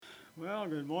Well,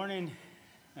 good morning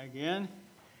again.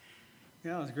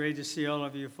 Yeah, it was great to see all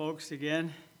of you folks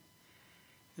again.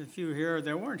 A few here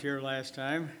that weren't here last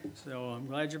time, so I'm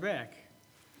glad you're back.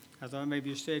 I thought maybe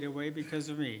you stayed away because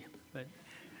of me, but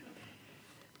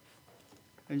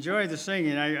enjoyed the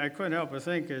singing. I couldn't help but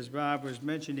think as Bob was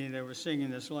mentioning they were singing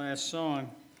this last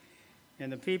song,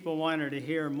 and the people wanted to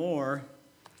hear more,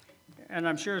 and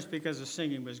I'm sure it's because the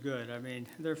singing was good. I mean,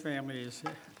 their family is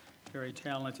very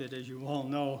talented, as you all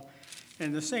know.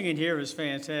 And the singing here is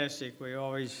fantastic. We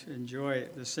always enjoy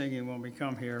the singing when we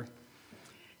come here.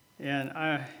 And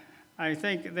I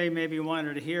think they maybe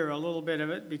wanted to hear a little bit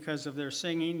of it because of their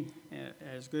singing,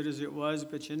 as good as it was.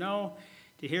 But you know,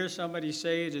 to hear somebody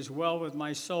say, "It is well with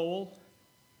my soul,"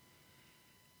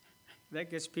 that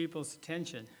gets people's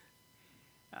attention.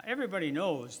 Everybody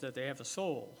knows that they have a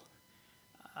soul.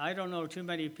 I don't know too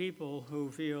many people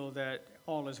who feel that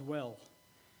all is well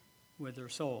with their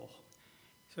soul.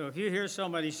 So if you hear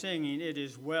somebody singing, "It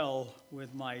is well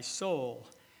with my soul,"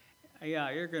 yeah,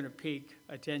 you're going to pique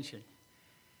attention.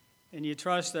 And you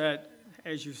trust that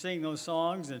as you sing those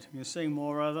songs, and you sing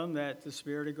more of them, that the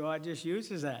Spirit of God just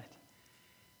uses that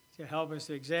to help us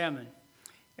to examine.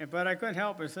 But I couldn't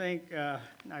help but think,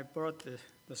 I brought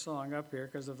the song up here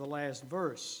because of the last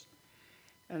verse.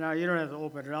 And now you don't have to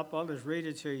open it up. I'll just read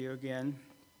it to you again.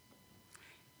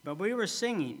 But we were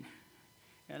singing,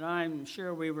 and I'm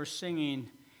sure we were singing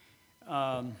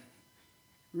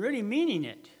really meaning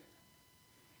it.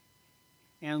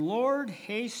 And Lord,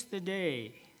 haste the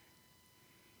day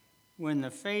when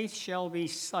the faith shall be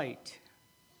sight,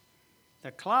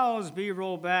 the clouds be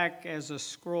rolled back as a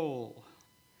scroll,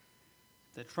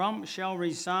 the trump shall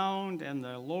resound, and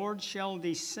the Lord shall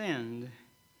descend.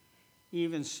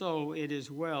 Even so it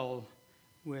is well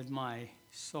with my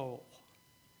soul.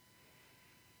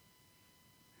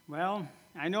 Well,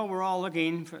 I know we're all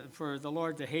looking for the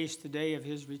Lord to haste the day of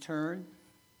his return.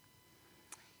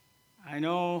 I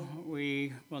know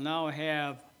we will now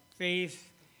have faith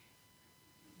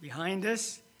behind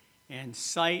us and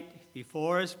sight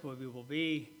before us, but we will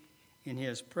be in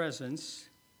his presence.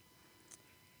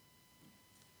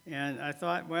 And I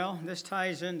thought, well, this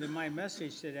ties into my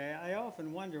message today. I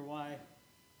often wonder why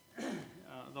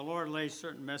the Lord lays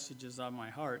certain messages on my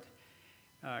heart.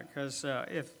 Because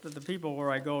if the people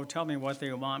where I go tell me what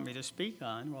they want me to speak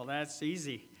on, well, that's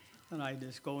easy. And I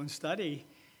just go and study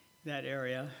that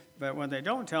area. But when they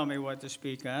don't tell me what to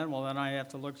speak on, well, then I have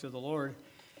to look to the Lord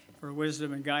for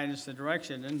wisdom and guidance and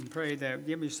direction and pray that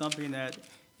give me something that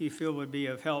you feel would be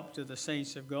of help to the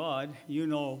saints of God. You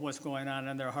know what's going on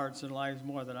in their hearts and lives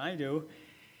more than I do.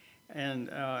 And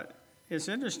it's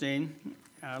interesting.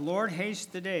 Lord,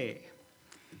 haste the day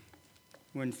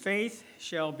when faith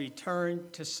shall be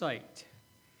turned to sight.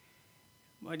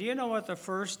 Well, do you know what the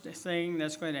first thing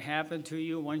that's going to happen to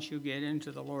you once you get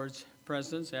into the Lord's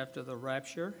presence after the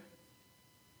rapture?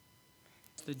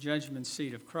 It's the judgment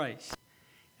seat of Christ.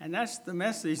 And that's the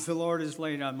message the Lord has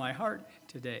laid on my heart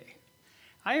today.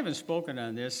 I haven't spoken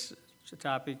on this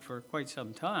topic for quite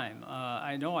some time.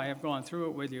 I know I have gone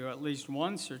through it with you at least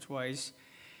once or twice,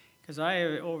 because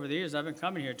over the years, I've been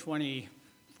coming here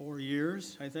 24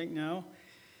 years, I think now.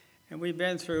 And we've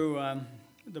been through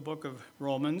the book of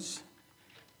Romans,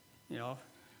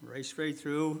 right straight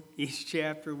through each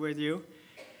chapter with you.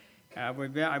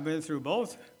 I've been through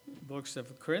both books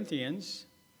of Corinthians,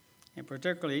 and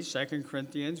particularly 2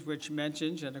 Corinthians, which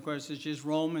mentions, and of course it's just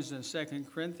Romans and 2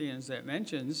 Corinthians that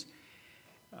mentions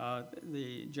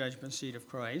the judgment seat of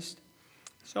Christ.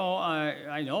 So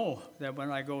I know that when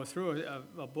I go through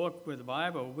a book with the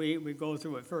Bible, we go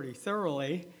through it pretty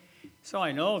thoroughly. So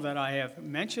I know that I have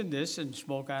mentioned this and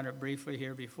spoke on it briefly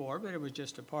here before, but it was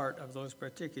just a part of those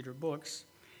particular books.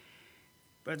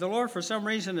 But the Lord, for some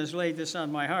reason, has laid this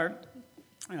on my heart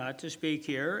to speak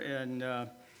here, and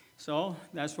so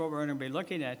that's what we're going to be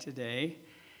looking at today.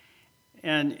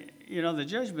 And, the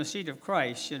judgment seat of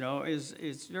Christ,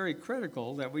 is very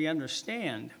critical that we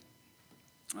understand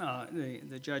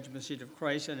the judgment seat of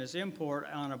Christ and its import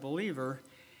on a believer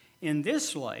in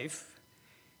this life,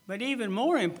 but even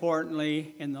more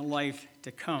importantly, in the life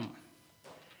to come.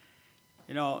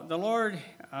 The Lord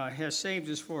has saved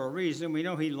us for a reason. We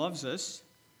know he loves us.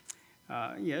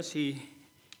 Yes, he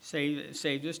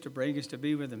saved us to bring us to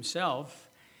be with himself.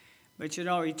 But,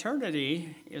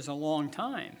 eternity is a long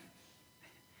time.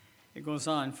 It goes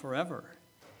on forever.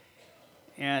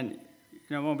 And,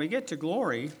 when we get to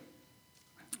glory,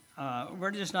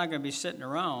 we're just not going to be sitting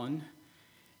around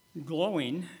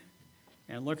glowing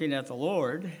and looking at the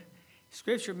Lord.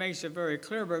 Scripture makes it very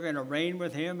clear we're going to reign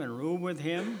with him and rule with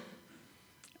him.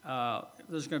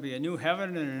 There's going to be a new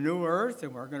heaven and a new earth,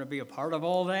 and we're going to be a part of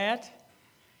all that.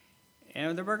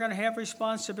 and that we're going to have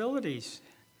responsibilities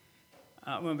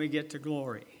when we get to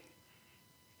glory.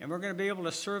 And we're going to be able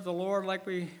to serve the Lord like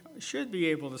we should be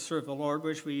able to serve the Lord,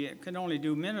 which we can only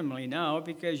do minimally now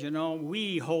because,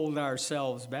 we hold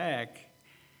ourselves back.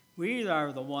 We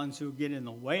are the ones who get in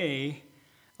the way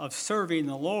of serving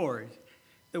the Lord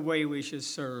the way we should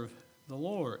serve the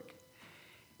Lord.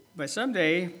 But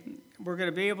someday, we're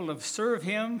going to be able to serve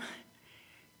Him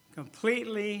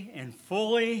completely and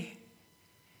fully.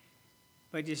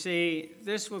 But you see,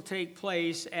 this will take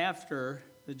place after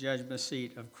the judgment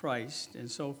seat of Christ and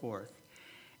so forth.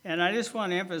 And I just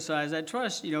want to emphasize, I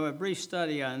trust, a brief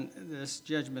study on this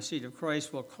judgment seat of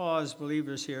Christ will cause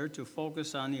believers here to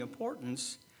focus on the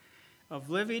importance of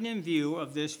living in view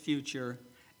of this future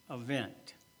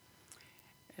event.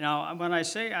 Now, when I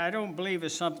say I don't believe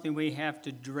it's something we have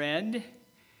to dread,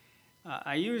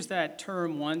 I used that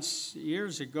term once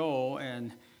years ago,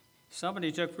 and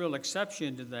somebody took real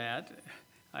exception to that.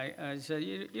 I said,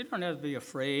 you don't have to be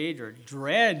afraid or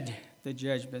dread the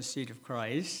judgment seat of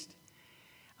Christ.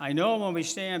 I know when we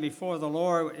stand before the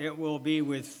Lord, it will be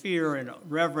with fear and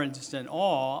reverence and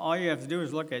awe. All you have to do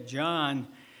is look at John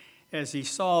as he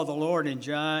saw the Lord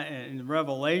in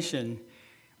Revelation.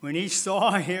 When he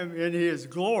saw him in his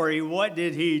glory, what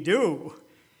did he do?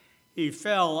 He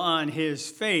fell on his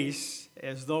face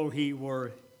as though he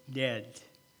were dead.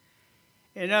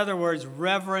 In other words,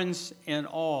 reverence and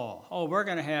awe. Oh, we're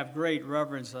going to have great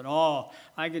reverence and awe.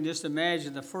 I can just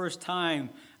imagine the first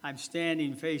time I'm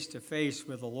standing face to face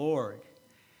with the Lord.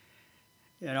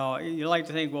 You like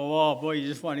to think, well, oh, boy, you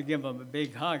just want to give him a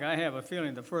big hug. I have a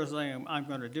feeling the first thing I'm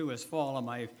going to do is fall on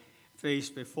my face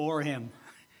before him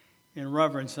in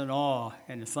reverence and awe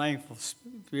and a thankful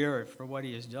spirit for what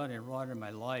he has done and wrought in my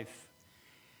life.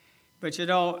 But,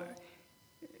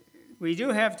 we do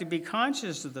have to be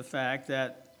conscious of the fact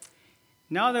that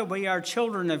now that we are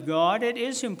children of God, it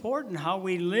is important how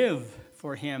we live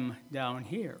for Him down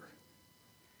here.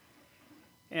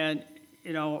 And,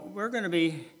 we're going to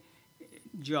be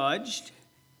judged,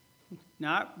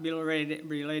 not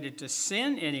related to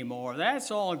sin anymore.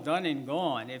 That's all done and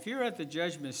gone. If you're at the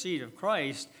judgment seat of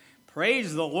Christ,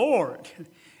 praise the Lord.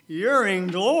 You're in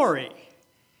glory.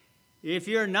 If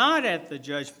you're not at the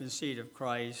judgment seat of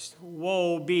Christ,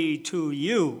 woe be to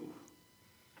you.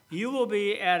 You will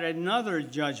be at another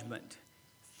judgment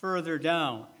further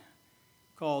down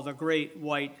called the Great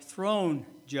White Throne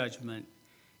Judgment,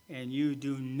 and you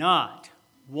do not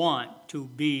want to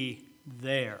be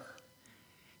there.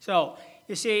 So,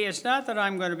 you see, it's not that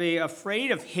I'm going to be afraid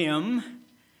of Him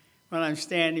when I'm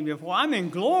standing before. I'm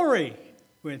in glory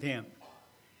with Him.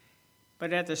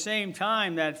 But at the same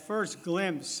time, that first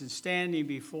glimpse and standing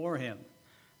before Him,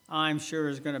 I'm sure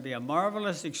is going to be a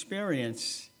marvelous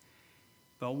experience,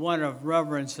 but one of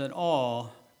reverence and awe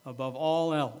above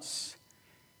all else,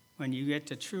 when you get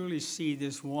to truly see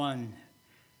this one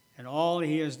and all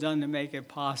He has done to make it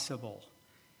possible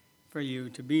for you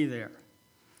to be there.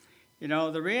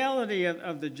 The reality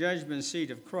of the judgment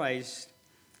seat of Christ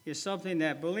is something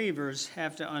that believers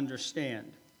have to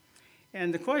understand.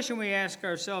 And the question we ask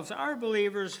ourselves, are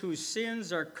believers whose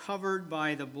sins are covered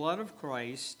by the blood of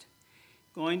Christ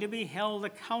going to be held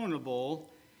accountable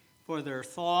for their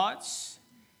thoughts,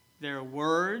 their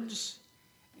words,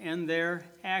 and their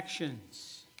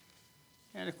actions?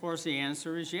 And of course, the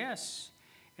answer is yes.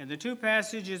 And the two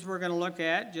passages we're going to look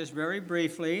at, just very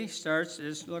briefly,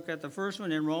 let's look at the first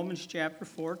one in Romans chapter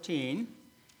 14.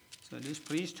 So just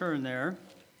please turn there.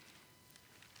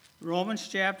 Romans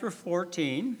chapter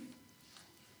 14.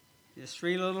 There's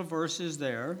 3 little verses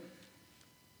there.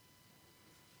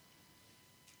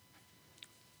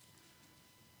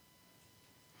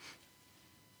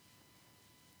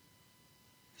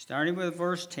 Starting with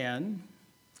verse 10.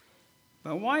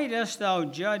 But why dost thou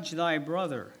judge thy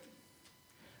brother?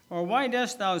 Or why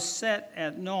dost thou set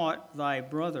at naught thy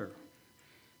brother?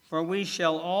 For we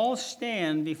shall all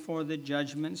stand before the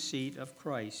judgment seat of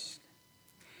Christ.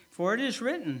 For it is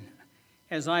written,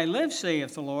 As I live,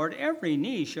 saith the Lord, every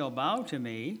knee shall bow to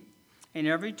me, and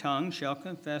every tongue shall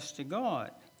confess to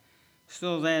God.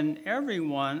 So then every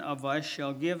one of us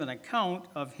shall give an account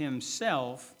of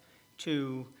himself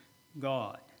to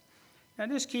God. Now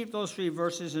just keep those 3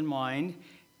 verses in mind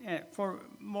for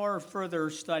more further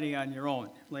study on your own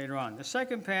later on. The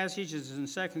second passage is in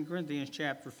 2 Corinthians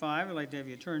chapter 5. I'd like to have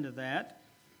you turn to that.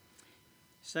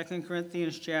 2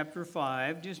 Corinthians chapter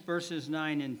 5, just verses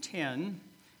 9 and 10.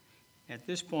 At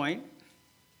this point,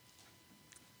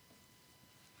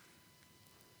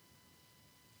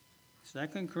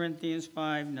 Second Corinthians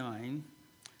 5:9,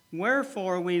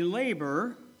 wherefore we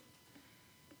labor,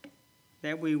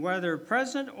 that we, whether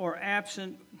present or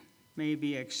absent may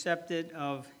be accepted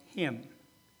of him.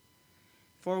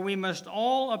 For we must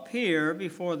all appear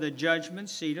before the judgment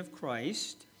seat of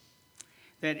Christ,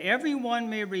 that everyone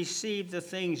may receive the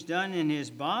things done in his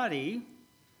body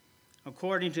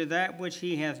according to that which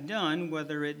he hath done,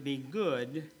 whether it be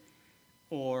good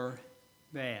or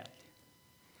bad.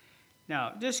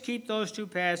 Now, just keep those two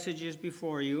passages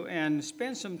before you and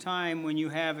spend some time when you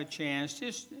have a chance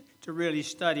just to really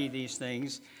study these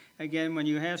things. Again, when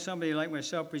you have somebody like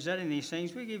myself presenting these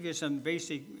things, we give you some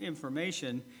basic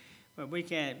information, but we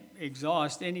can't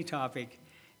exhaust any topic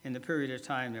in the period of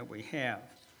time that we have.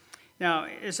 Now,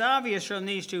 it's obvious from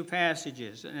these two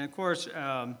passages, and of course,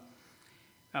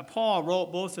 Paul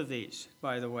wrote both of these,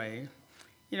 by the way.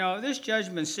 You know, this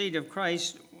judgment seat of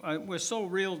Christ was so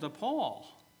real to Paul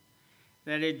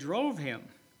that it drove him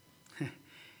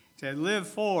to live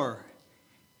for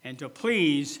and to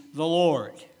please the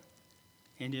Lord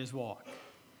in his walk.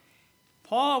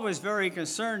 Paul was very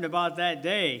concerned about that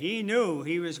day. He knew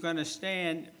he was going to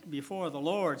stand before the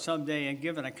Lord someday and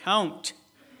give an account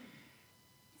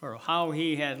for how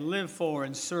he had lived for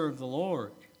and served the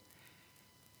Lord.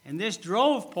 And this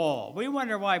drove Paul. We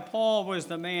wonder why Paul was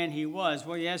the man he was.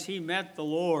 Well, yes, he met the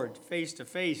Lord face to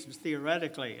face,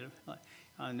 theoretically,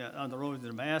 on the road to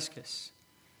Damascus.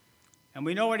 And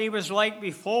we know what he was like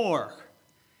before.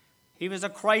 He was a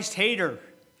Christ hater.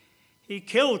 He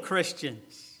killed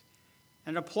Christians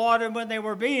and applauded when they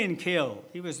were being killed.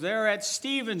 He was there at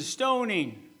Stephen's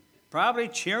stoning, probably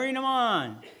cheering them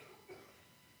on.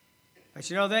 But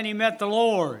you know, then he met the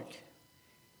Lord.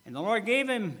 And the Lord gave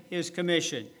him his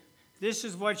commission. This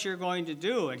is what you're going to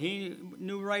do. And he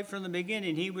knew right from the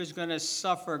beginning he was going to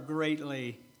suffer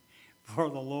greatly for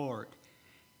the Lord.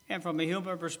 And from a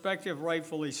human perspective,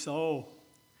 rightfully so,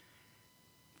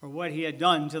 for what he had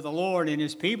done to the Lord and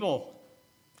his people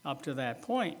up to that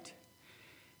point.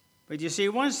 But you see,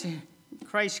 once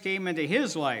Christ came into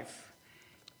his life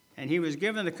and he was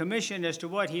given the commission as to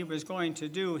what he was going to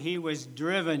do, he was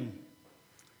driven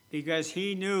because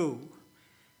he knew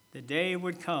the day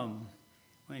would come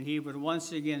when he would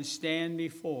once again stand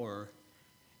before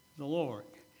the Lord.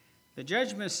 The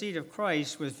judgment seat of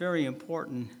Christ was very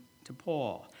important to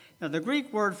Paul. Now, the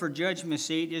Greek word for judgment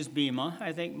seat is bema.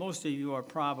 I think most of you are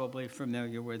probably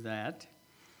familiar with that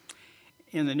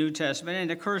in the New Testament.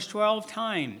 And it occurs 12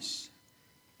 times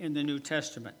in the New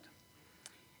Testament.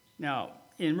 Now,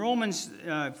 in Romans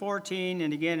 14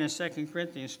 and again in 2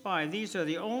 Corinthians 5, these are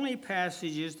the only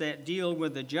passages that deal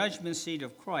with the judgment seat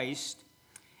of Christ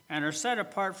and are set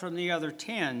apart from the other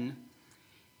 10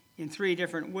 in 3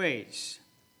 different ways.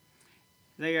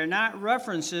 They are not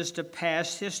references to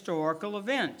past historical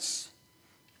events,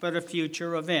 but a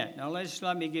future event. Now,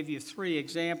 let me give you 3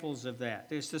 examples of that.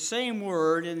 It's the same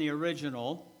word in the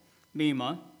original,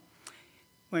 bema.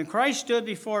 When Christ stood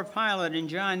before Pilate in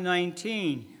John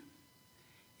 19,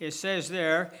 it says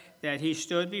there that he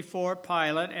stood before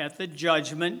Pilate at the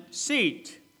judgment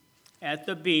seat, at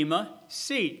the bema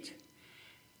seat.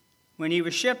 When he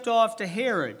was shipped off to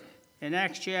Herod in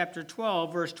Acts chapter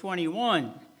 12, verse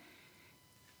 21,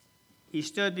 he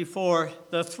stood before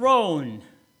the throne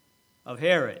of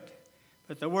Herod.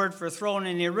 But the word for throne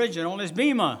in the original is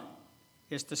bema.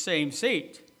 It's the same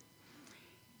seat.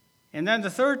 And then the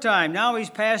third time, now he's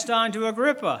passed on to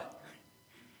Agrippa.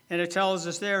 And it tells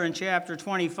us there in chapter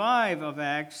 25 of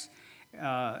Acts,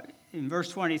 in verse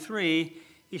 23,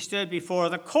 he stood before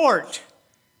the court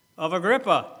of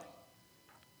Agrippa.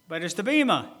 But it's the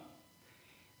bema.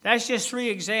 That's just 3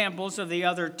 examples of the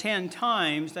other 10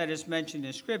 times that is mentioned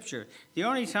in Scripture. The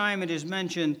only time it is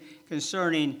mentioned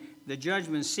concerning the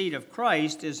judgment seat of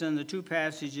Christ is in the 2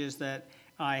 passages that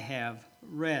I have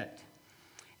read.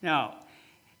 Now,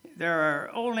 they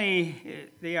are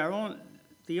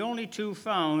the only 2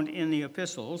 found in the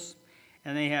epistles,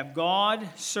 and they have God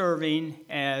serving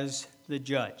as the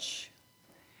judge.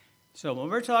 So when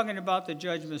we're talking about the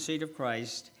judgment seat of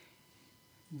Christ,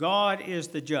 God is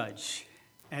the judge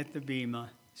at the bema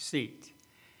seat.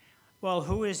 Well,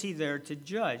 who is he there to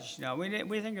judge? Now, we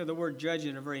think of the word judge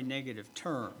in a very negative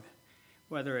term,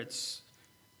 whether it's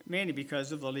mainly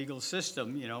because of the legal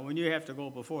system. You know, when you have to go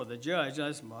before the judge,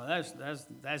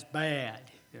 that's bad.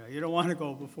 You don't want to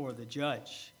go before the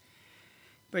judge.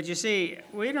 But you see,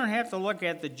 we don't have to look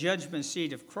at the judgment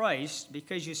seat of Christ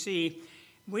because, you see,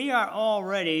 we are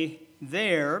already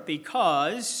there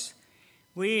because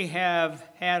we have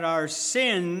had our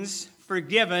sins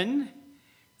forgiven,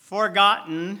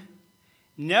 forgotten,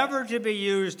 never to be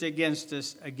used against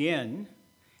us again.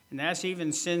 And that's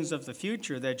even sins of the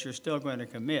future that you're still going to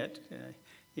commit.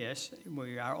 Yes,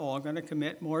 we are all going to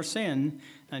commit more sin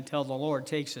until the Lord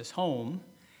takes us home.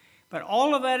 But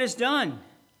all of that is done.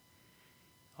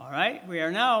 All right? We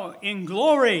are now in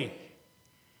glory,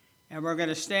 and we're going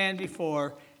to stand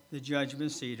before the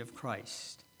judgment seat of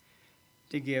Christ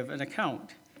to give an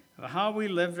account of how we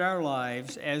lived our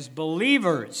lives as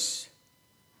believers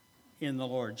in the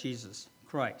Lord Jesus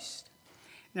Christ.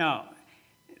 Now,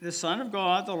 the Son of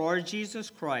God, the Lord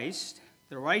Jesus Christ,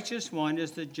 the righteous one,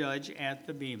 is the judge at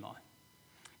the bema.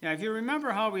 Now, if you remember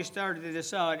how we started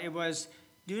this out, it was,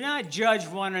 do not judge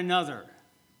one another,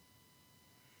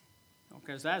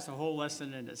 because that's a whole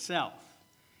lesson in itself.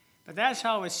 But that's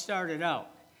how it started out.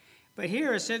 But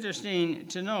here it's interesting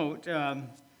to note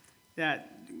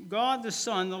that God the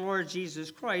Son, the Lord Jesus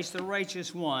Christ, the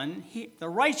righteous one,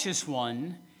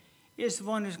 is the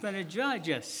one who's going to judge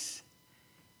us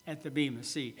at the bema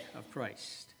seat of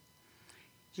Christ.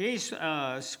 J.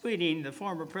 Sweeting, the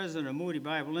former president of Moody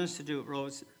Bible Institute,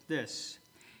 wrote this: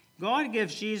 God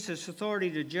gives Jesus authority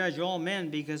to judge all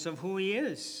men because of who he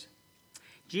is.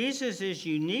 Jesus is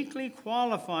uniquely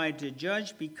qualified to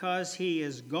judge because he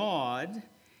is God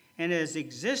and has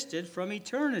existed from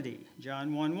eternity.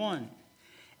 John 1:1.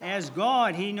 As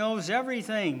God, he knows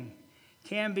everything,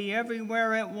 can be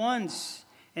everywhere at once,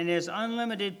 and has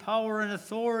unlimited power and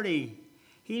authority.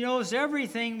 He knows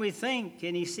everything we think,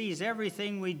 and he sees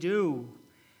everything we do.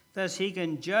 Thus, he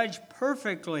can judge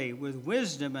perfectly with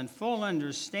wisdom and full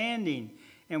understanding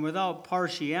and without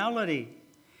partiality.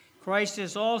 Christ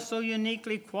is also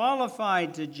uniquely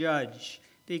qualified to judge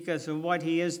because of what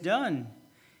he has done.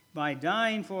 By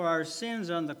dying for our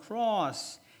sins on the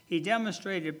cross, he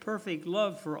demonstrated perfect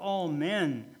love for all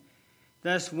men.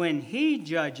 Thus, when he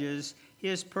judges,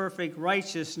 his perfect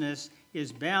righteousness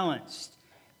is balanced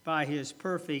by his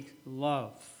perfect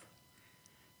love.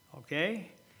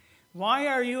 Okay? Why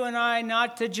are you and I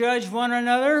not to judge one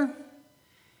another?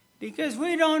 Because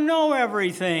we don't know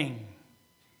everything.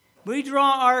 We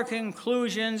draw our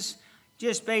conclusions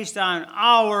just based on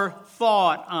our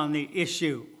thought on the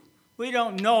issue. We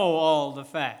don't know all the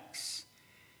facts.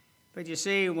 But you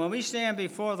see, when we stand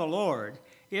before the Lord,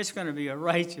 it's going to be a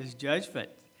righteous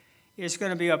judgment. It's going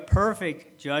to be a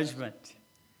perfect judgment.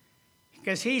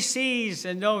 Because he sees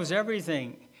and knows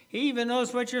everything. He even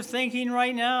knows what you're thinking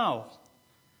right now.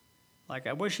 Like,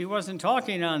 I wish he wasn't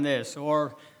talking on this,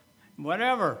 or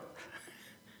whatever.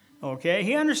 Okay?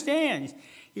 He understands.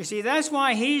 You see, that's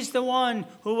why he's the one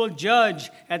who will judge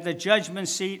at the judgment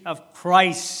seat of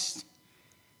Christ.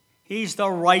 He's the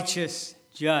righteous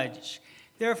judge.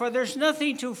 Therefore, there's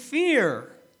nothing to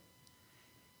fear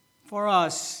for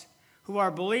us who are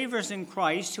believers in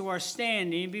Christ, who are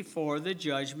standing before the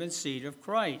judgment seat of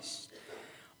Christ.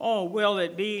 Oh, will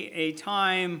it be a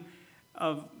time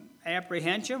of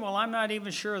apprehension? Well, I'm not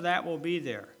even sure that will be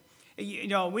there. You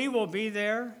know, we will be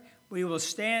there. We will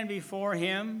stand before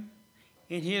him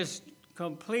in his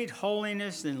complete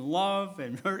holiness and love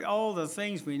and all the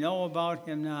things we know about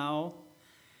him now.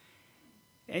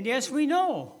 And yes, we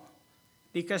know,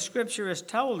 because Scripture has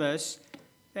told us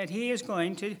that he is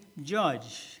going to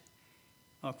judge.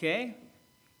 Okay?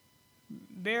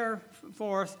 Bear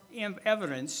forth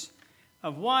evidence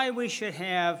of why we should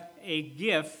have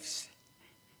gifts,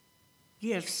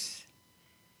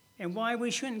 and why we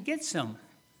shouldn't get some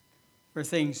for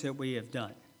things that we have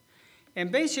done. And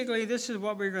basically, this is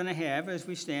what we're going to have as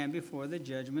we stand before the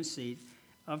judgment seat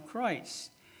of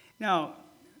Christ. Now,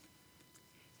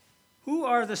 who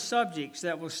are the subjects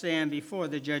that will stand before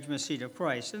the judgment seat of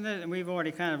Christ? And then we've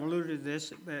already kind of alluded to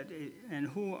this, and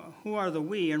who are the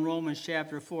we in Romans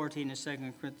chapter 14 and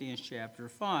 2 Corinthians chapter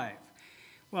 5?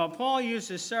 Well, Paul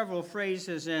uses several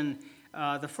phrases in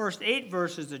the first 8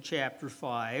 verses of chapter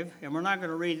 5, and we're not going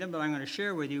to read them, but I'm going to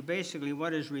share with you basically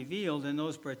what is revealed in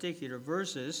those particular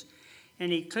verses.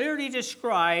 And he clearly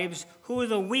describes who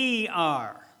the we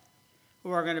are who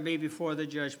are going to be before the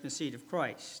judgment seat of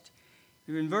Christ.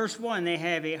 In verse 1, they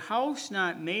have a house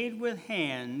not made with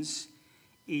hands,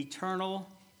 eternal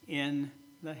in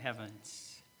the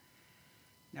heavens.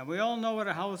 Now, we all know what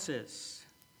a house is.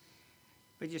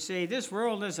 But you see, this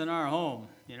world isn't our home.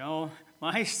 You know,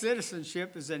 my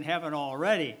citizenship is in heaven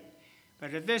already.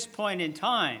 But at this point in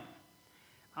time,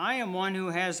 I am one who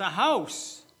has a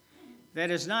house that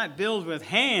is not built with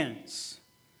hands,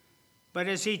 but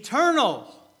is eternal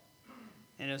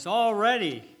and is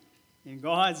already in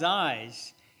God's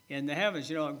eyes in the heavens.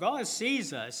 You know, God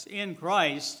sees us in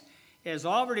Christ as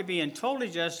already being totally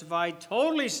justified,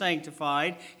 totally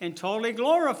sanctified, and totally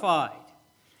glorified.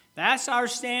 That's our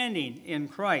standing in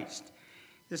Christ.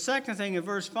 The second thing in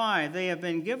verse 5, they have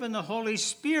been given the Holy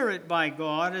Spirit by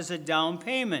God as a down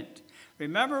payment.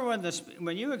 Remember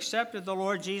when you accepted the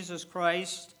Lord Jesus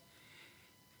Christ,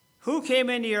 who came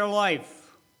into your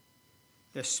life?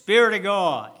 The Spirit of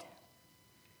God.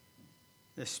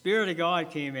 the Spirit of God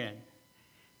came in.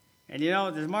 And you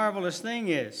know, the marvelous thing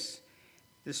is,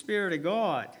 the Spirit of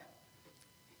God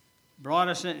brought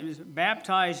us in,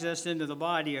 baptized us into the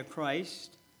body of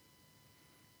Christ.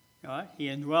 He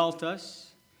indwelt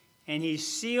us, and he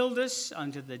sealed us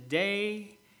unto the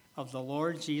day of the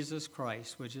Lord Jesus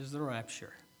Christ, which is the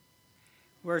rapture.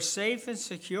 We're safe and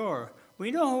secure.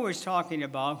 We know who he's talking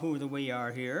about, who we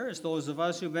are here. It's those of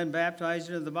us who've been baptized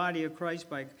into the body of Christ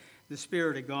by the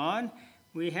Spirit of God.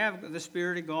 We have the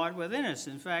Spirit of God within us.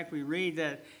 In fact, we read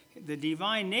that the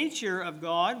divine nature of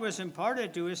God was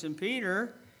imparted to us in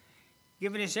Peter,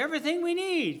 giving us everything we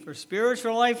need for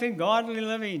spiritual life and godly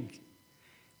living.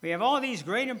 We have all these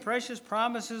great and precious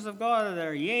promises of God that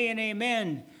are yea and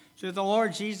amen through the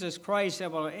Lord Jesus Christ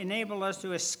that will enable us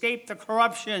to escape the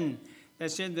corruption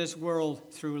that's in this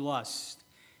world through lust.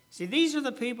 See, these are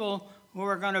the people who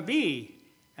are going to be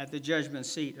at the judgment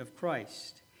seat of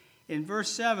Christ. In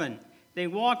verse 7, they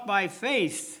walk by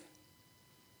faith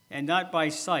and not by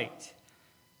sight.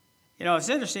 You know, it's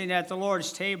interesting at the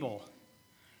Lord's table,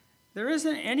 there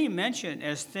isn't any mention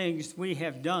as things we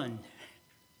have done.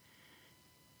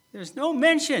 There's no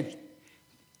mention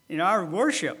in our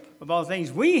worship about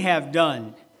things we have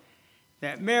done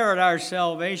that merit our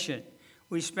salvation.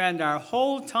 We spend our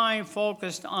whole time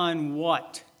focused on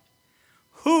what?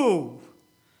 Who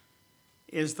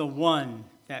is the one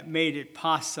that made it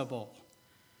possible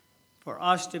for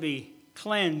us to be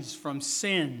cleansed from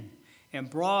sin and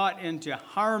brought into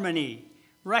harmony,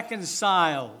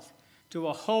 reconciled to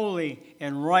a holy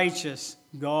and righteous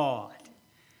God.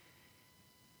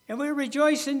 And we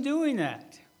rejoice in doing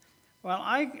that. Well,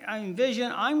 I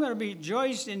envision I'm going to be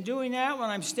rejoiced in doing that when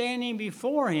I'm standing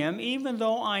before him, even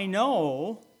though I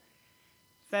know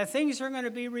that things are going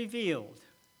to be revealed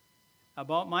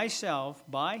about myself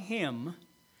by him.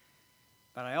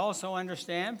 But I also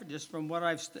understand, just from what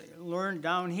I've learned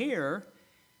down here,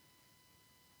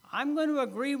 I'm going to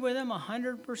agree with him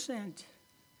 100%.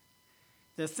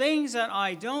 The things that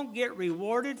I don't get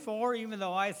rewarded for, even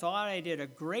though I thought I did a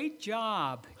great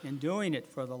job in doing it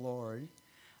for the Lord,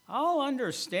 I'll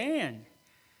understand.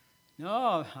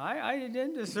 No, I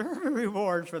didn't deserve a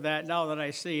reward for that now that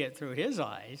I see it through his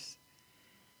eyes.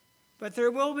 But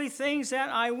there will be things that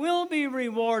I will be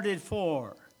rewarded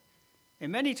for.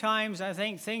 And many times I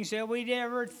think things that we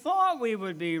never thought we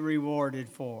would be rewarded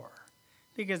for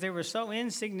because they were so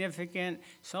insignificant,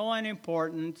 so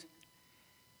unimportant,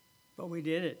 but we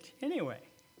did it anyway.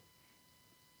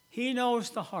 He knows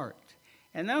the heart.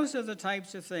 And those are the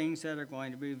types of things that are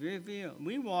going to be revealed.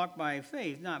 We walk by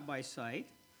faith, not by sight.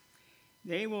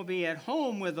 They will be at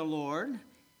home with the Lord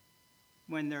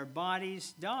when their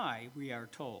bodies die, we are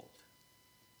told.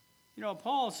 You know,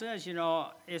 Paul says,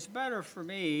 it's better for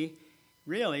me,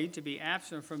 really, to be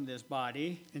absent from this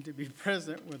body and to be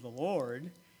present with the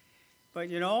Lord. But,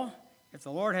 if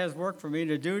the Lord has work for me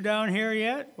to do down here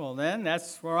yet, well, then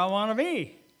that's where I want to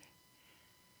be.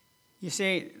 You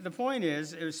see, the point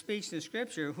is, it speaks in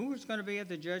Scripture, who is going to be at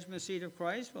the judgment seat of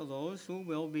Christ? Well, those who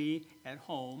will be at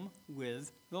home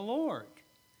with the Lord.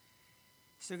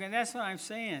 So again, that's what I'm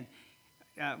saying.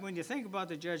 When you think about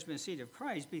the judgment seat of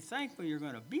Christ, be thankful you're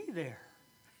going to be there.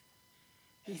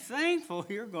 Be thankful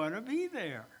you're going to be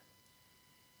there.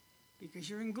 Because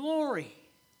you're in glory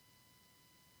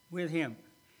with him.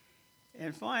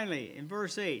 And finally, in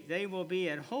verse 8, they will be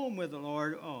at home with the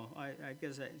Lord. Oh, I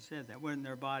guess I said that, when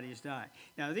their bodies die.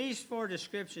 Now, these four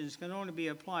descriptions can only be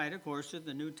applied, of course, to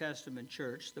the New Testament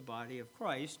church, the body of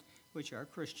Christ, which are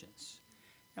Christians.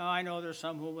 Now, I know there's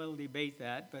some who will debate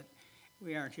that, but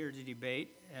we aren't here to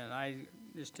debate, and I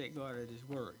just take God at his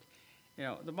word.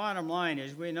 The bottom line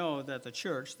is we know that the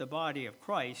church, the body of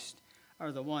Christ,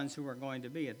 are the ones who are going to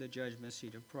be at the judgment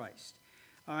seat of Christ.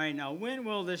 All right, now when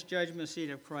will this judgment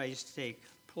seat of Christ take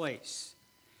place?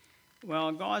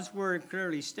 Well, God's word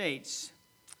clearly states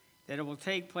that it will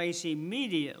take place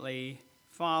immediately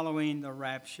following the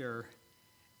rapture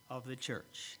of the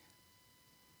church.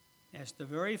 That's the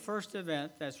very first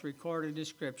event that's recorded in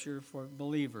Scripture for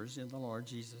believers in the Lord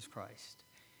Jesus Christ.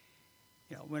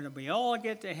 When we all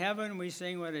get to heaven, we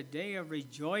sing what a day of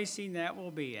rejoicing that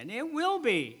will be. And it will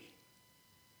be.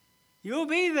 You'll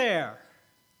be there.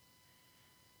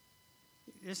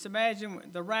 Just imagine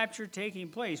the rapture taking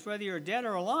place. Whether you're dead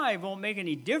or alive won't make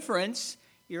any difference.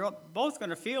 You're both going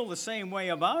to feel the same way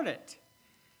about it.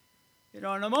 In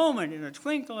a moment, in a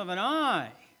twinkle of an eye,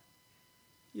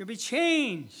 you'll be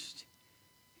changed.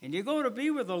 And you go to be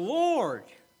with the Lord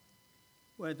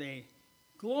with a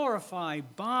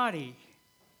glorified body,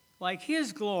 like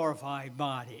his glorified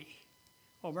body.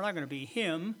 Well, we're not going to be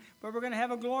him, but we're going to have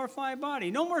a glorified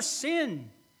body. No more sin.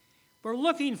 We're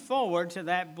looking forward to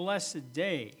that blessed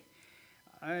day.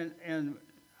 To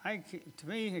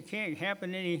me, it can't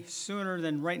happen any sooner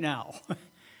than right now.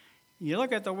 You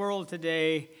look at the world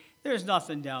today, there's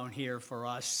nothing down here for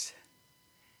us.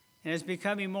 And it's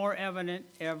becoming more evident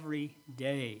every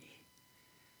day.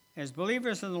 As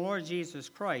believers in the Lord Jesus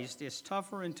Christ, it's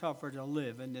tougher and tougher to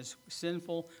live in this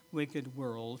sinful, wicked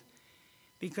world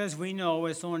because we know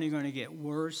it's only going to get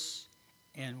worse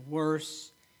and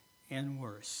worse and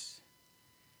worse.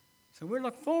 So we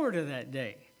look forward to that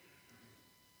day.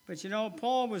 But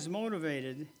Paul was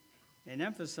motivated and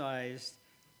emphasized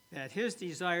that his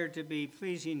desire to be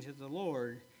pleasing to the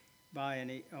Lord by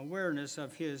an awareness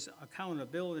of his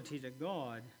accountability to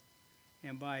God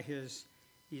and by his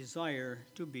desire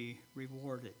to be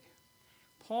rewarded.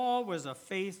 Paul was a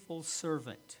faithful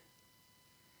servant.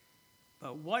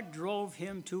 But what drove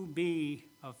him to be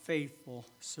a faithful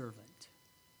servant?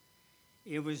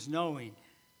 It was knowing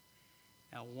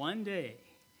that one day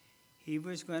he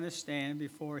was going to stand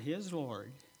before his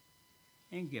Lord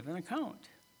and give an account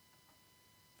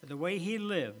for the way he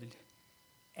lived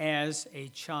as a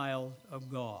child of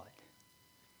God.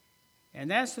 And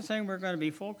that's the thing we're going to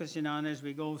be focusing on as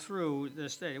we go through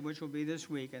this study, which will be this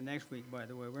week and next week, by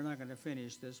the way. We're not going to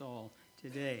finish this all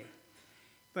today.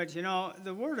 But,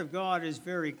 the Word of God is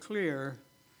very clear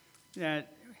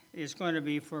that it's going to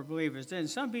be for believers. And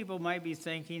some people might be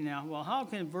thinking now, well, how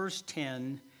can verse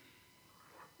 10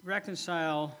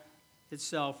 reconcile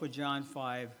itself with John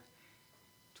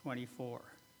 5:24?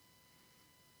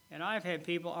 And I've had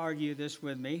people argue this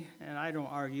with me, and I don't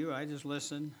argue, I just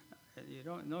listen.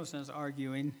 No sense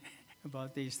arguing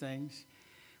about these things.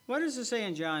 What does it say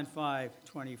in John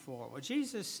 5:24? Well,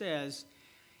 Jesus says,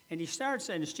 and he starts,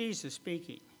 and it's Jesus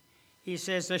speaking. He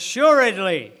says,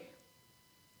 assuredly,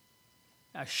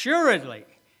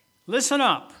 listen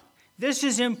up. This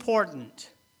is important.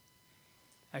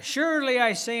 Assuredly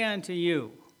I say unto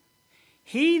you,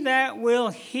 he that will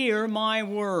hear my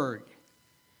word.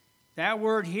 That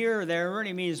word hear there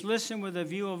really means listen with a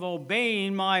view of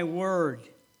obeying my word.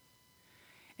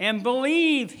 And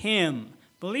believe him.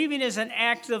 Believing is an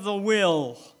act of the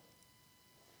will.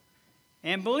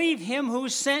 And believe him who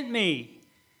sent me,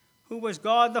 who was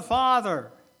God the Father,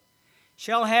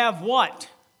 shall have what?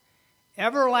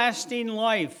 Everlasting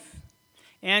life,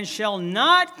 and shall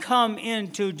not come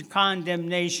into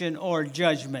condemnation or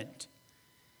judgment.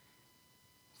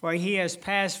 For he has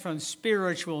passed from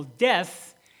spiritual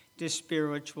death to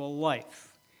spiritual life.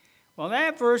 Well,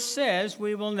 that verse says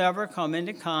we will never come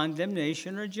into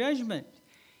condemnation or judgment.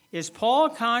 Is Paul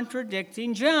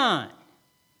contradicting John?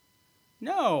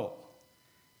 No.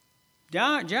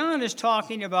 John is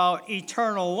talking about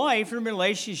eternal life in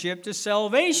relationship to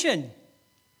salvation.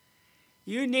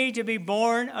 You need to be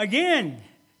born again,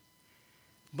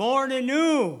 born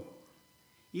anew.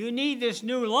 You need this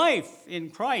new life in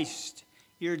Christ.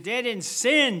 You're dead in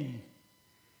sin.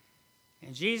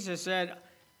 And Jesus said,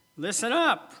 listen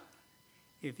up.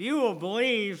 If you will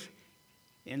believe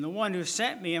in the one who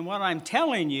sent me and what I'm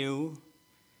telling you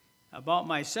about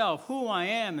myself, who I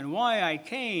am and why I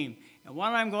came, and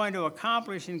what I'm going to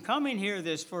accomplish in coming here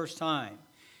this first time,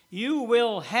 you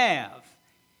will have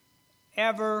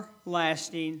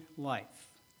everlasting life.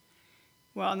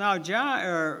 Well, now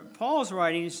Paul's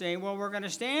writing is saying, well, we're going to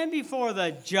stand before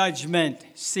the judgment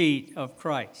seat of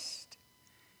Christ.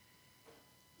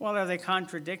 Well, are they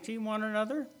contradicting one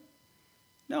another?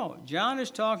 No, John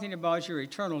is talking about your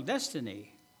eternal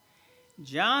destiny.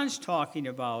 John's talking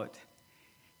about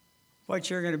what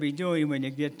you're going to be doing when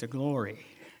you get to glory.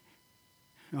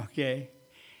 Okay?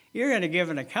 You're going to give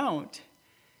an account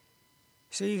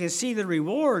so you can see the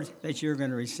reward that you're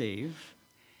going to receive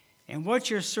and what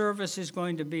your service is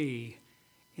going to be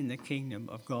in the kingdom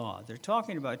of God. They're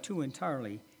talking about two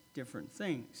entirely different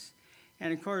things.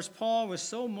 And of course, Paul was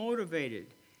so motivated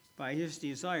by his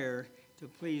desire to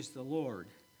please the Lord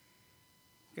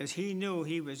because he knew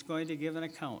he was going to give an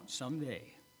account someday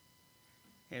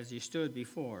as he stood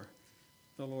before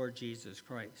the Lord Jesus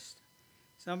Christ.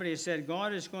 Somebody said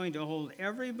God is going to hold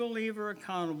every believer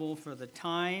accountable for the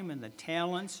time and the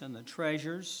talents and the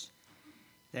treasures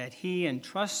that he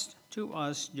entrusts to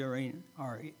us during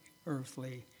our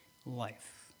earthly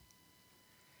life.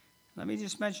 Let me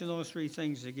just mention those three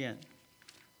things again.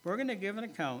 We're going to give an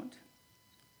account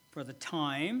for the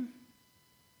time,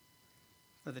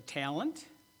 for the talent.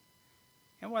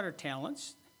 And what are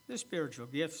talents? The spiritual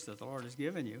gifts that the Lord has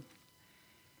given you.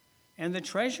 And the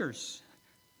treasures,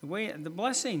 the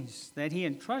blessings that he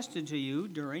entrusted to you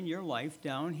during your life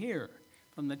down here,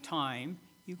 from the time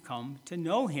you come to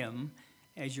know him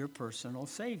as your personal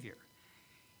Savior.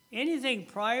 Anything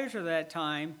prior to that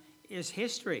time is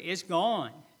history. It's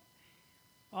gone.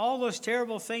 All those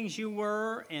terrible things you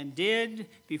were and did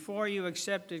before you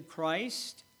accepted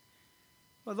Christ,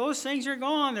 well, those things are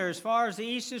gone. They're as far as the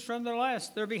east is from the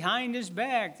west. They're behind his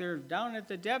back. They're down at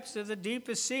the depths of the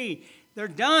deepest sea. They're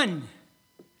done.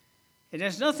 It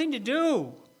has nothing to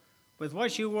do with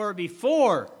what you were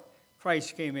before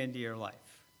Christ came into your life.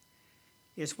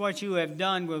 It's what you have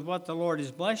done with what the Lord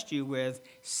has blessed you with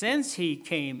since he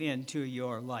came into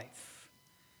your life.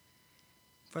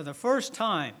 For the first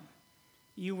time,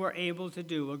 you were able to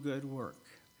do a good work.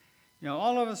 You know,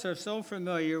 all of us are so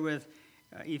familiar with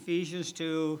Ephesians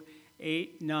 2,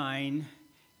 8, 9,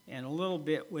 and a little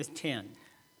bit with 10.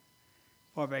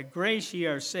 For by grace ye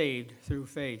are saved through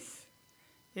faith.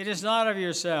 It is not of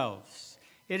yourselves.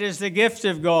 It is the gift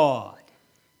of God.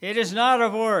 It is not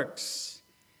of works,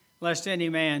 lest any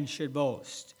man should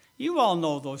boast. You all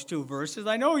know those two verses.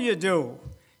 I know you do.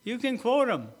 You can quote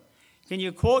them. Can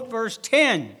you quote verse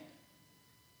 10?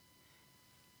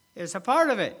 It's a part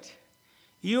of it.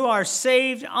 You are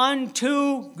saved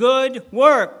unto good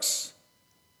works.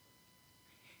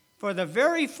 For the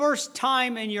very first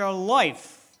time in your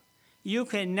life, you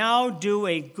can now do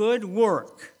a good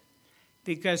work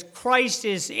because Christ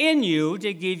is in you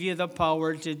to give you the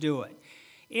power to do it.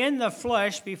 In the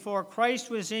flesh, before Christ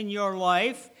was in your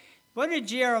life, what did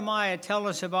Jeremiah tell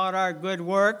us about our good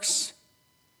works?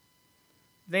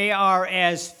 They are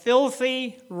as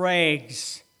filthy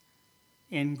rags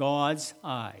in God's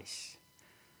eyes.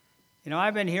 You know,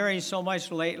 I've been hearing so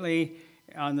much lately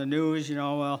on the news,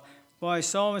 well, boy,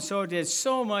 so-and-so did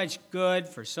so much good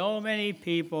for so many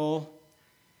people,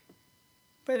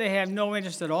 but they have no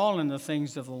interest at all in the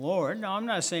things of the Lord. Now, I'm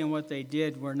not saying what they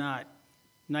did were not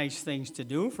nice things to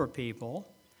do for people,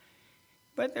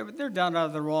 but they're done out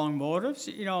of the wrong motives.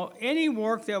 You know, any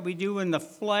work that we do in the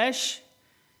flesh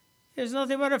is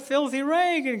nothing but a filthy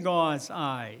rag in God's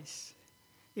eyes.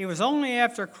 It was only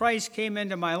after Christ came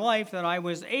into my life that I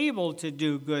was able to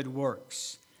do good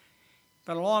works.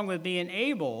 But along with being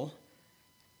able,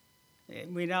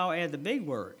 we now add the big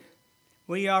word.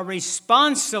 We are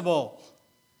responsible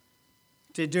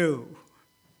to do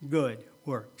good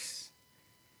works.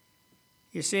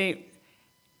 You see,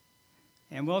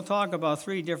 and we'll talk about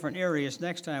 3 different areas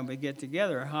next time we get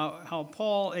together, how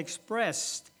Paul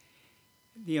expressed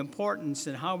the importance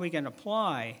and how we can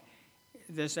apply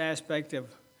this aspect of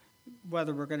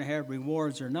whether we're going to have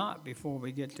rewards or not before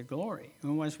we get to glory,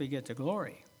 and once we get to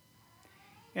glory.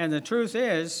 And the truth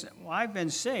is, I've been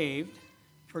saved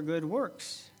for good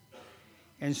works,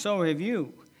 and so have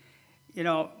you. You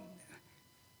know,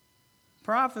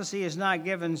 prophecy is not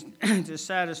given to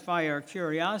satisfy our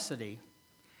curiosity.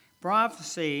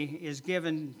 Prophecy is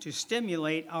given to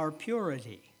stimulate our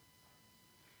purity.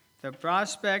 The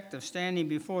prospect of standing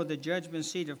before the judgment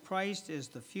seat of Christ is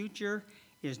the future,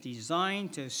 is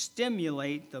designed to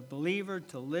stimulate the believer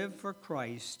to live for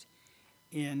Christ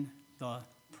in the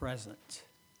present.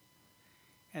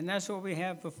 And that's what we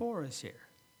have before us here.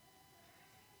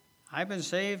 I've been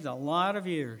saved a lot of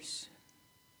years,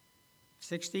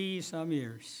 60-some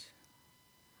years.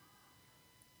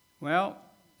 Well,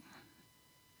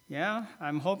 yeah,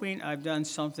 I'm hoping I've done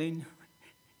something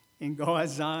in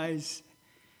God's eyes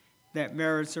that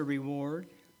merits a reward.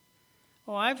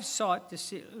 Oh, I've sought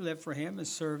to live for him and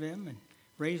serve him and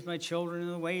raise my children in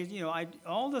the way,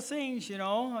 all the things,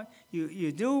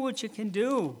 you do what you can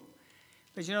do.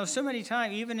 But, so many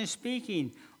times, even in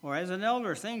speaking or as an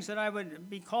elder, things that I would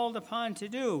be called upon to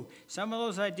do, some of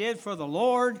those I did for the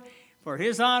Lord, for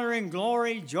his honor and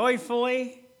glory,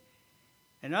 joyfully.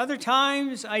 And other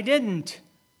times, I didn't.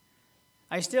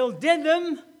 I still did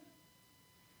them,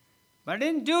 but I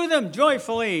didn't do them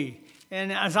joyfully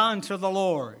and as unto the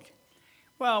Lord.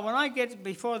 Well, when I get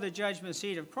before the judgment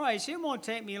seat of Christ, it won't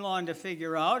take me long to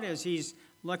figure out as he's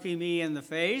looking me in the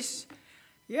face,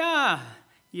 yeah,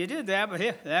 you did that, but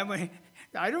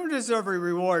I don't deserve a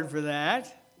reward for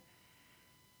that.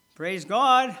 Praise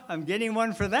God, I'm getting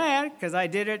one for that because I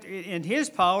did it in his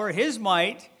power, his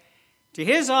might, to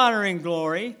his honor and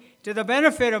glory, to the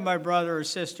benefit of my brother or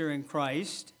sister in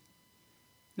Christ,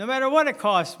 no matter what it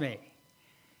cost me.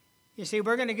 You see,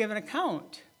 we're going to give an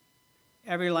account,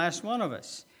 every last one of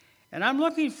us. And I'm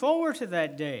looking forward to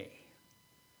that day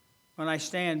when I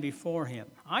stand before him.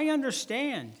 I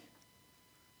understand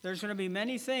there's going to be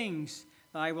many things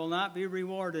that I will not be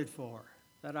rewarded for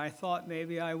that I thought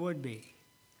maybe I would be.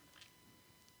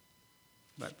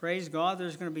 But praise God,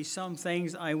 there's going to be some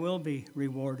things I will be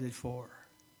rewarded for,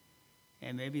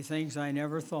 and maybe things I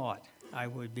never thought I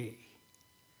would be.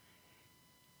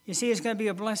 You see, it's going to be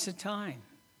a blessed time.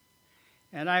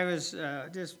 And I was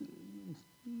just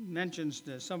mentions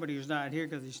to somebody who's not here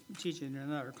because he's teaching in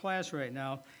another class right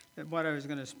now that what I was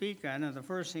going to speak on, and the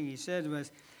first thing he said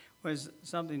was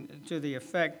something to the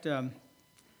effect, how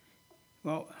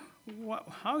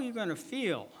are you going to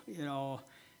feel,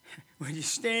 when you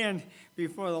stand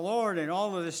before the Lord and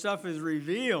all of this stuff is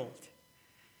revealed?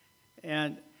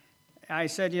 And I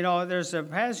said, there's a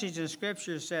passage in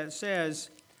Scripture that says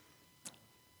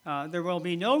there will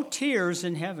be no tears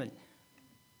in heaven.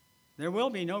 There will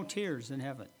be no tears in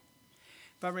heaven.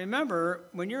 But remember,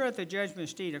 when you're at the judgment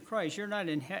seat of Christ, you're not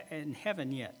in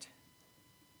heaven yet.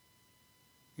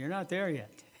 You're not there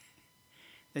yet.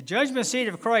 The judgment seat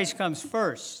of Christ comes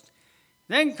first.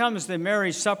 Then comes the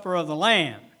marriage supper of the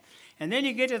Lamb. And then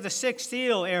you get to the sixth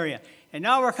seal area. And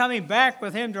now we're coming back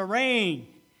with him to reign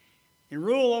and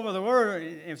rule over the world,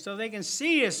 so they can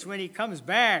see us when he comes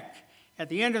back at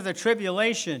the end of the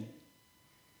tribulation.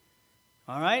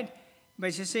 All right?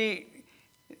 But you see,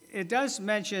 it does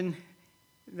mention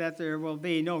that there will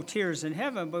be no tears in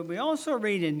heaven, but we also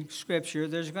read in Scripture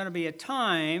there's going to be a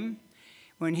time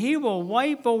when he will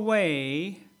wipe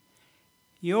away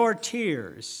your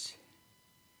tears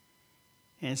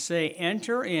and say,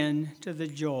 enter into the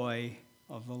joy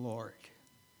of the Lord.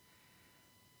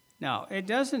 Now, it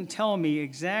doesn't tell me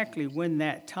exactly when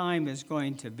that time is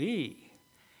going to be,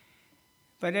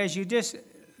 but as you just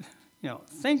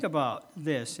think about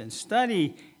this and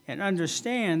study and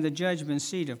understand the judgment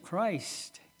seat of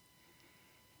Christ,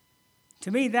 to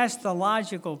me, that's the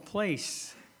logical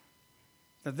place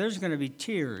that there's going to be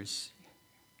tears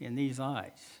in these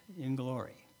eyes in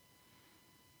glory.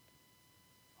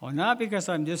 Well, not because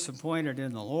I'm disappointed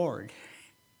in the Lord,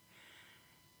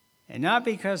 and not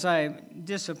because I'm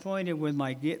disappointed with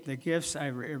the gifts,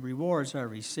 rewards I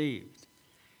received,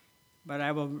 but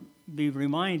I will be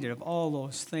reminded of all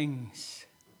those things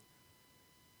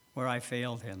where I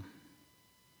failed him.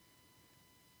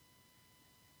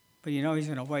 But he's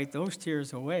going to wipe those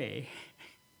tears away,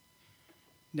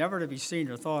 never to be seen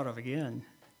or thought of again,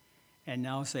 and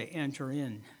now say, enter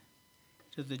in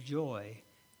to the joy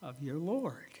of your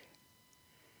Lord.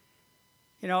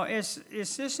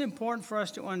 It's just important for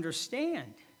us to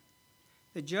understand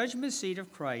the judgment seat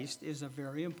of Christ is a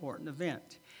very important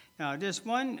event. Now, just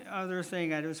one other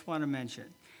thing I just want to mention.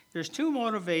 There's two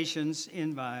motivations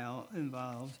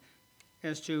involved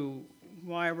as to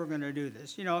why we're going to do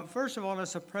this. First of all,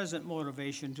 it's a present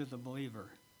motivation to the believer.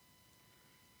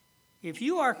 If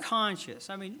you are conscious,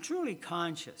 truly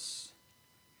conscious,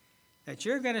 that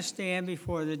you're going to stand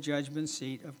before the judgment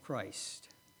seat of Christ,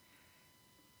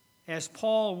 as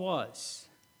Paul was,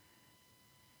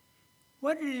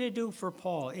 what did it do for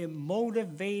Paul? It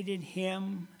motivated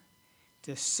him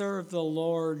to serve the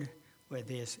Lord with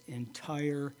his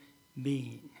entire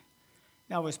being.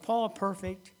 Now, was Paul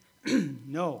perfect?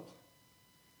 No.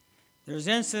 There's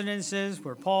incidences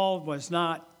where Paul was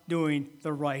not doing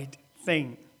the right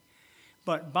thing.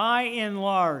 But by and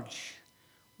large,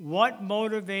 what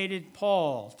motivated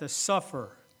Paul to suffer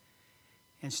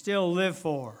and still live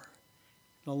for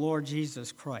the Lord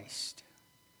Jesus Christ?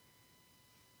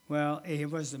 Well, it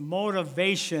was the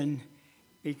motivation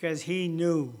because he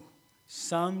knew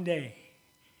someday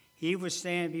he would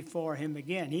stand before him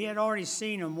again. He had already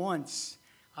seen him once.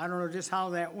 I don't know just how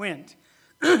that went,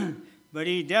 but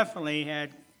he definitely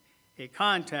had a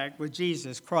contact with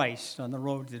Jesus Christ on the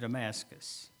road to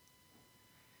Damascus.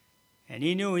 And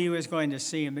he knew he was going to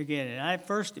see him again. And that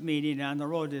first meeting on the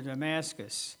road to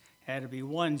Damascus had to be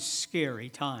one scary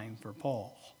time for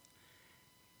Paul.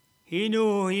 He knew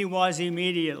who he was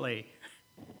immediately,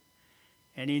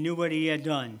 and he knew what he had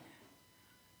done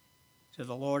to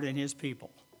the Lord and his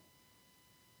people.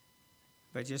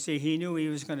 But you see, he knew he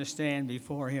was going to stand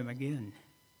before him again.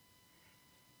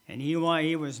 And he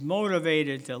was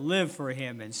motivated to live for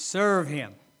him and serve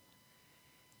him.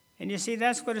 And you see,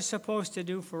 that's what it's supposed to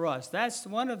do for us. That's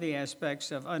one of the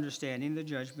aspects of understanding the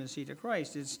judgment seat of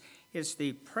Christ. It's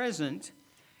the present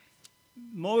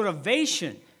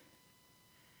motivation.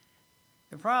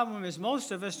 The problem is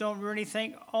most of us don't really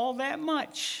think all that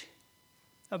much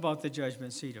about the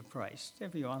judgment seat of Christ,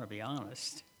 if you want to be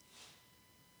honest.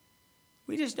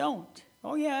 We just don't.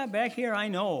 Oh yeah, back here I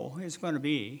know it's going to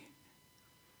be.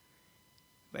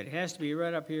 But it has to be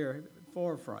right up here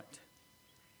forefront.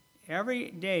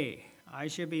 Every day I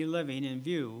should be living in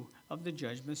view of the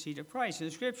judgment seat of Christ.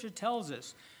 And Scripture tells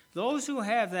us, those who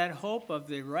have that hope of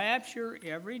the rapture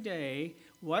every day,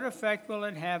 what effect will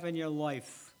it have in your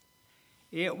life?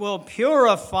 It will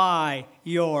purify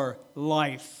your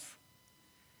life.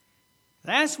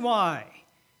 That's why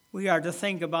we are to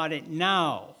think about it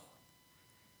now.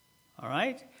 All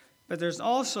right? But there's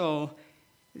also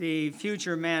the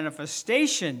future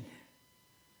manifestation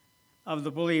of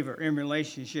the believer in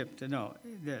relationship to know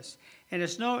this. And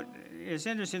it's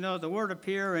interesting to note the word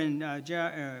appear in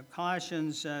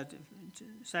Colossians,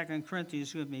 2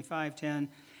 Corinthians, 5:10,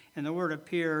 and the word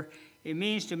appear, it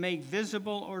means to make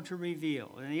visible or to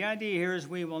reveal. And the idea here is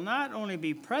we will not only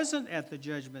be present at the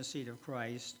judgment seat of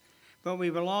Christ, but we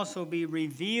will also be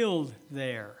revealed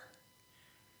there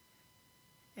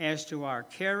as to our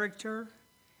character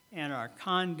and our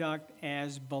conduct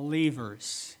as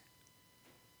believers.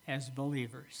 As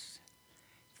believers.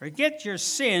 Forget your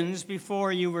sins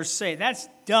before you were saved. That's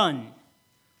done.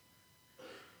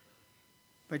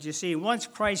 But you see, once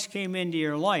Christ came into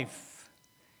your life,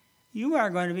 you are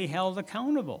going to be held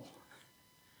accountable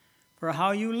for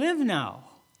how you live now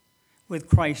with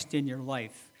Christ in your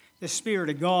life, the Spirit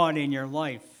of God in your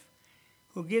life,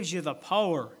 who gives you the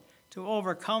power to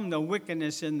overcome the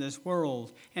wickedness in this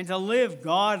world and to live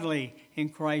godly in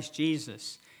Christ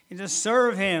Jesus and to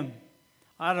serve Him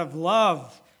out of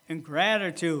love and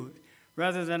gratitude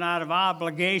rather than out of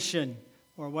obligation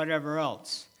or whatever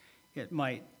else it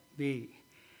might be.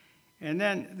 And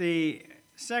then the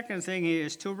second thing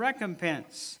is to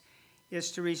recompense.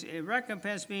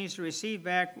 Recompense means to receive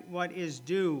back what is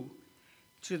due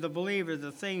to the believer,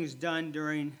 the things done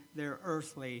during their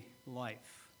earthly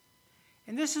life.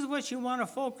 And this is what you want to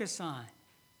focus on.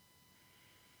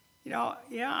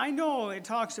 I know it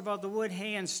talks about the wood,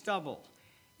 hay, and stubble.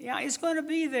 Yeah, it's going to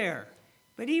be there.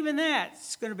 But even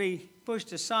that's going to be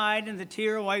pushed aside and the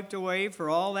tear wiped away for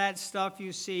all that stuff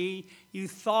you see. You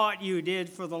thought you did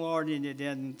for the Lord and you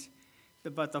didn't.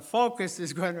 But the focus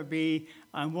is going to be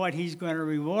on what He's going to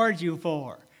reward you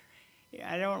for.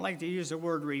 I don't like to use the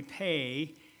word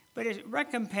repay, but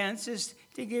recompense is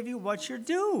to give you what you're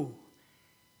due.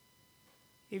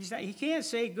 He can't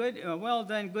say, "Good, well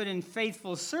done, good and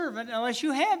faithful servant," unless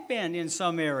you have been in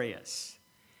some areas.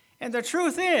 And the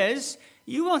truth is,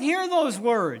 you will hear those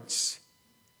words.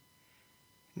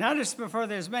 Not just for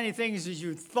as many things as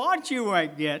you thought you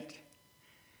might get,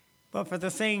 but for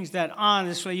the things that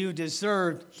honestly you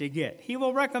deserve to get. He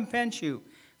will recompense you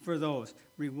for those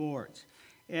rewards.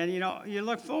 And, you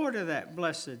look forward to that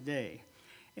blessed day.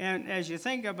 And as you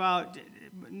think about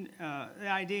the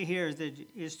idea here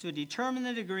is to determine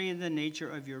the degree and the nature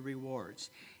of your rewards.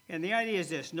 And the idea is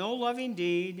this: no loving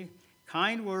deed,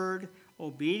 kind word,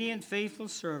 obedient, faithful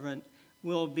servant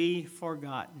will be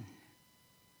forgotten.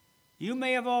 You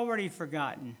may have already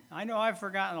forgotten. I know I've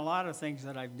forgotten a lot of things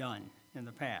that I've done in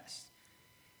the past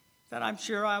that I'm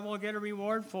sure I will get a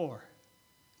reward for.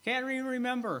 Can't even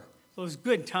remember those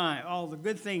good times, all the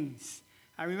good things.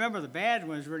 I remember the bad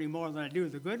ones really more than I do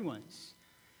the good ones.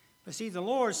 But see, the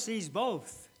Lord sees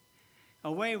both.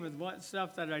 Away with what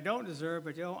stuff that I don't deserve,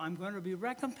 but I'm going to be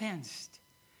recompensed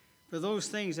for those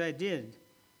things I did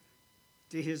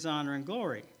to His honor and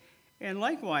glory. And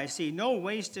likewise, see, no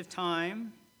waste of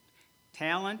time,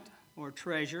 talent, or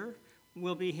treasure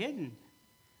will be hidden.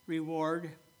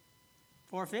 Reward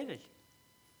forfeited.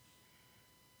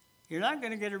 You're not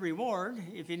going to get a reward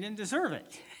if you didn't deserve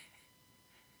it.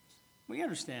 We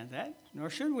understand that, nor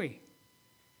should we.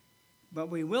 But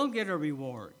we will get a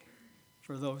reward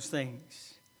for those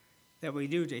things that we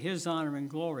do to His honor and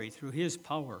glory through His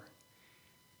power,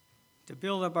 to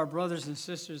build up our brothers and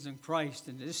sisters in Christ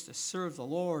and just to serve the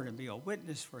Lord and be a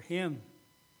witness for Him.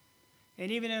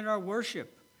 And even in our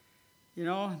worship,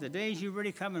 the days you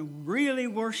really come and really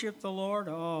worship the Lord,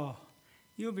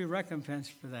 you'll be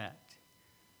recompensed for that.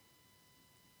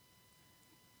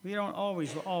 We don't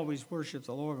always worship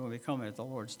the Lord when we come at the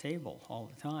Lord's table all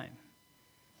the time.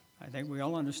 I think we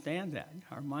all understand that.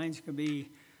 Our minds can be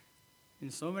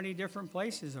in so many different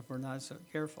places if we're not so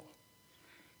careful.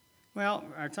 Well,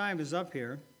 our time is up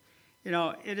here.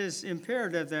 It is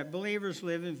imperative that believers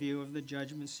live in view of the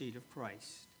judgment seat of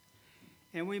Christ.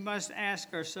 And we must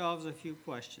ask ourselves a few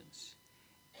questions.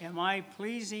 Am I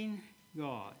pleasing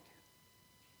God?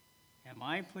 Am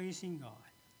I pleasing God?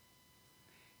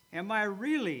 Am I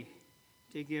really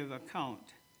to give account,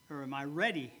 or am I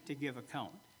ready to give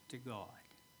account to God?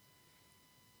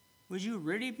 Would you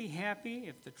really be happy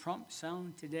if the trump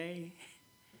sound today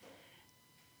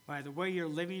by the way you're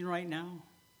living right now?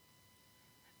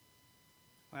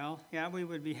 Well, yeah, we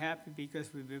would be happy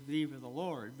because we believe in the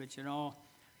Lord, but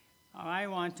I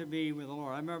want to be with the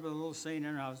Lord. I remember the little saying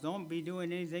in our house: don't be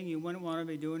doing anything you wouldn't want to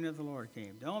be doing if the Lord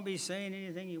came. Don't be saying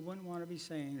anything you wouldn't want to be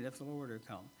saying if the Lord would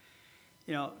come.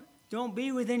 Don't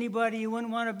be with anybody you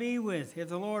wouldn't want to be with if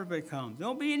the Lord would come.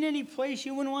 Don't be in any place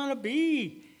you wouldn't want to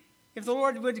be if the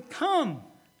Lord would come.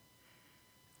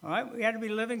 All right, we have to be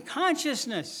living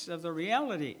consciousness of the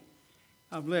reality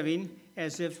of living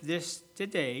as if this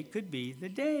today could be the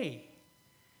day.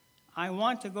 I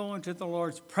want to go into the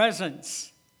Lord's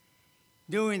presence,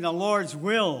 doing the Lord's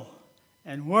will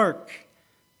and work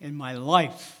in my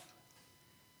life.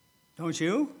 Don't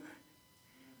you?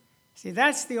 See,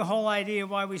 that's the whole idea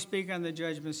why we speak on the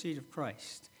judgment seat of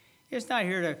Christ. It's not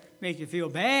here to make you feel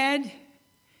bad.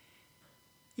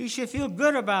 You should feel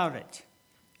good about it.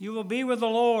 You will be with the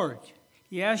Lord.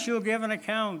 Yes, you'll give an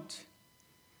account.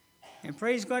 And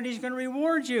praise God, He's going to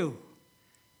reward you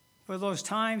for those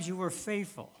times you were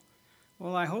faithful.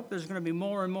 Well, I hope there's going to be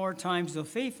more and more times of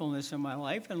faithfulness in my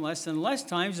life and less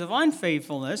times of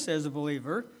unfaithfulness as a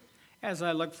believer as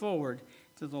I look forward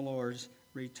to the Lord's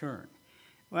return.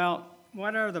 Well,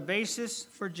 what are the basis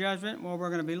for judgment? Well, we're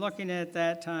going to be looking at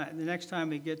that time the next time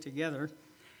we get together.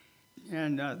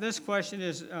 And this question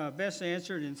is best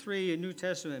answered in 3 New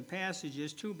Testament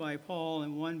passages, 2 by Paul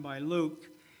and 1 by Luke.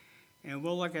 And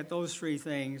we'll look at those 3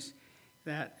 things.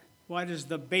 What is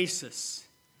the basis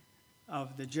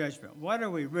of the judgment? What are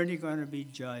we really going to be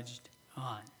judged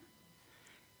on?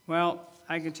 Well,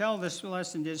 I can tell this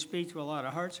lesson did speak to a lot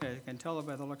of hearts. I can tell it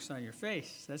by the looks on your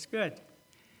face. That's good.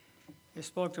 It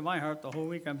spoke to my heart the whole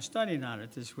week. I'm studying on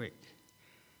it this week.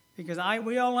 Because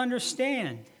we all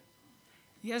understand.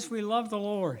 Yes, we love the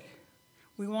Lord.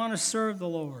 We want to serve the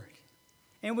Lord.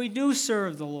 And we do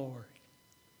serve the Lord.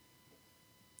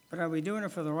 But are we doing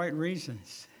it for the right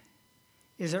reasons?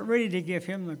 Is it really to give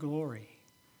Him the glory?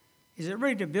 Is it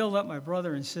really to build up my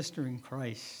brother and sister in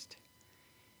Christ?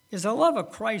 Is the love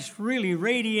of Christ really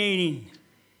radiating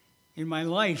in my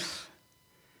life?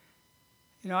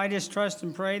 I just trust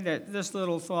and pray that this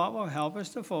little thought will help us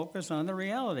to focus on the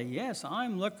reality. Yes,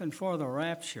 I'm looking for the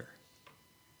rapture.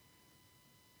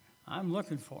 I'm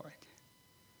looking for it.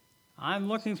 I'm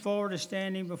looking forward to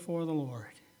standing before the Lord.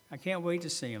 I can't wait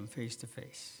to see Him face to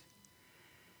face.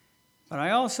 But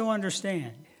I also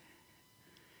understand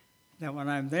that when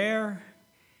I'm there,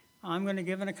 I'm going to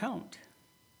give an account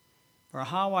for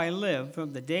how I lived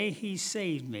from the day He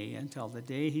saved me until the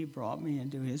day He brought me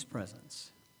into His presence.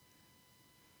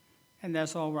 And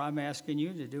that's all I'm asking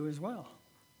you to do as well.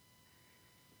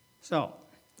 So,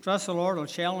 trust the Lord will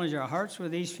challenge our hearts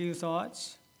with these few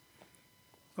thoughts.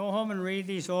 Go home and read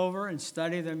these over and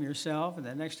study them yourself. And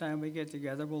the next time we get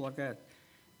together, we'll look at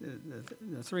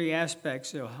the 3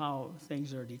 aspects of how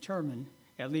things are determined,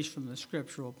 at least from the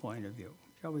scriptural point of view.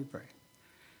 Shall we pray?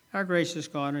 Our gracious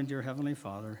God and dear Heavenly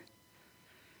Father,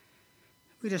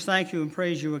 we just thank you and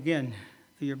praise you again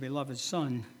for your beloved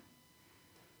Son,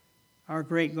 our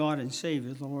great God and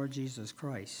Savior, the Lord Jesus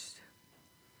Christ.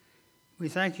 We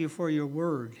thank you for your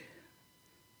word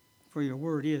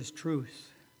is truth.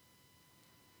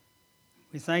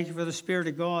 We thank you for the Spirit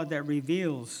of God that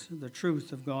reveals the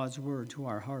truth of God's word to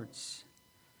our hearts.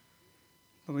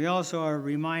 But we also are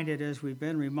reminded, as we've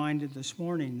been reminded this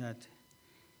morning, that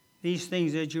these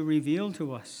things that you reveal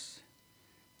to us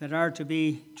that are to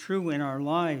be true in our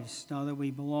lives now that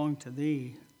we belong to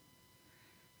thee,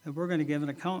 that we're going to give an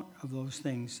account of those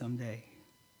things someday.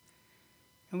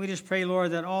 And we just pray,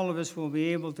 Lord, that all of us will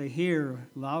be able to hear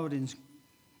loud and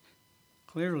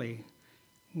clearly,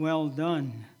 well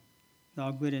done, thou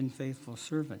good and faithful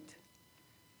servant.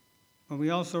 But we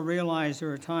also realize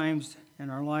there are times in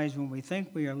our lives when we think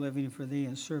we are living for thee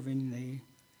and serving thee,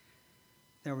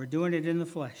 that we're doing it in the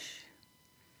flesh.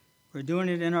 We're doing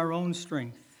it in our own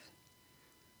strength.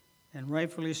 And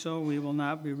rightfully so, we will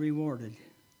not be rewarded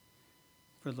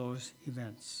for those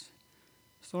events.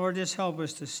 So Lord, just help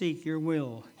us to seek your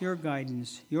will, your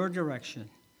guidance, your direction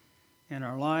in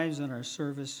our lives and our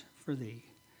service for thee.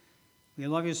 We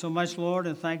love you so much, Lord,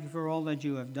 and thank you for all that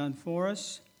you have done for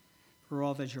us, for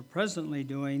all that you're presently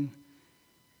doing,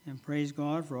 and praise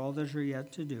God for all that you're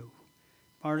yet to do.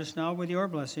 Part us now with your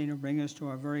blessing and bring us to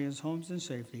our various homes in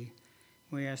safety.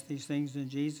 We ask these things in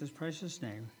Jesus' precious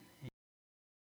name.